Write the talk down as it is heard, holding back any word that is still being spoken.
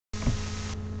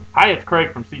Hi, it's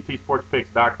Craig from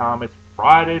CTSportsPicks.com. It's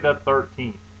Friday the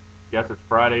 13th. Yes, it's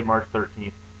Friday, March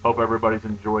 13th. Hope everybody's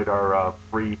enjoyed our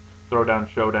free throwdown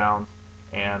showdowns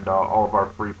and all of our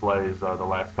free plays the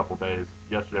last couple days.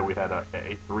 Yesterday we had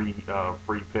three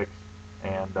free picks,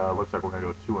 and looks like we're going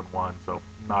to go 2-1, so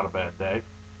not a bad day.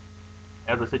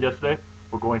 As I said yesterday,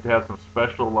 we're going to have some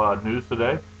special news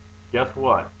today. Guess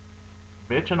what?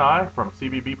 Mitch and I from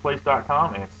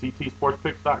CBBPlace.com and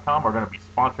CTSportsPicks.com are going to be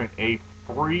sponsoring a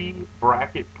free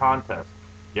bracket contest.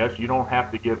 Yes, you don't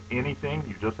have to give anything.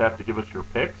 You just have to give us your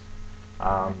picks.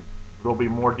 There'll be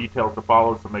more details to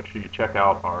follow, so make sure you check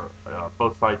out our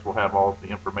both sites. Will have all the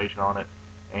information on it,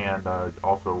 and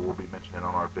also we'll be mentioning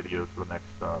on our videos for the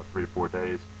next 3 or 4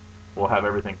 days. We'll have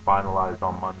everything finalized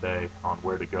on Monday on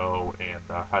where to go and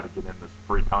how to get in this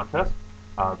free contest.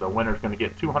 The winner is going to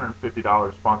get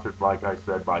 $250, sponsored, like I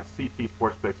said, by CT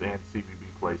Sports Picks and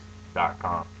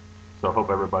CBBPlace.com. So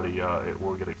hope everybody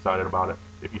will get excited about it.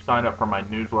 If you sign up for my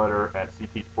newsletter at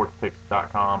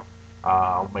CTSportsPicks.com,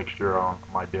 I'll make sure on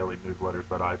my daily newsletters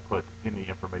that I put any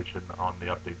information on the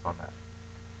updates on that.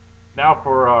 Now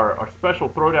for our special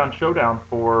Throwdown Showdown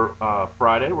for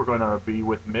Friday, we're going to be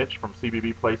with Mitch from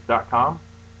CBBPlace.com.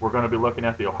 We're going to be looking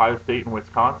at the Ohio State and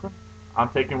Wisconsin. I'm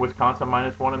taking Wisconsin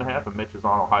 -1.5, and Mitch is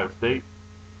on Ohio State.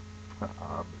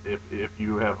 If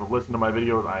you have listened to my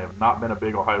videos, I have not been a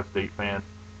big Ohio State fan.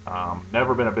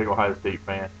 Never been a big Ohio State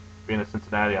fan. Being in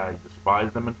Cincinnati, I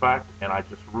despise them, in fact, and I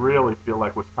just really feel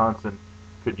like Wisconsin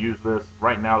could use this.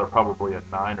 Right now, they're probably a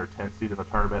 9 or 10 seed in the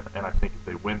tournament, and I think if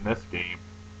they win this game,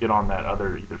 get on that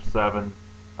other either 7,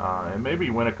 and maybe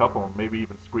win a couple, and maybe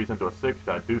even squeeze into a 6.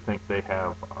 I do think they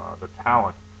have the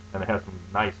talent, and they have some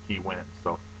nice key wins.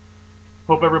 So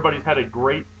hope everybody's had a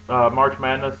great March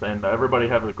Madness, and everybody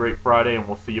have a great Friday, and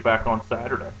we'll see you back on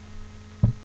Saturday.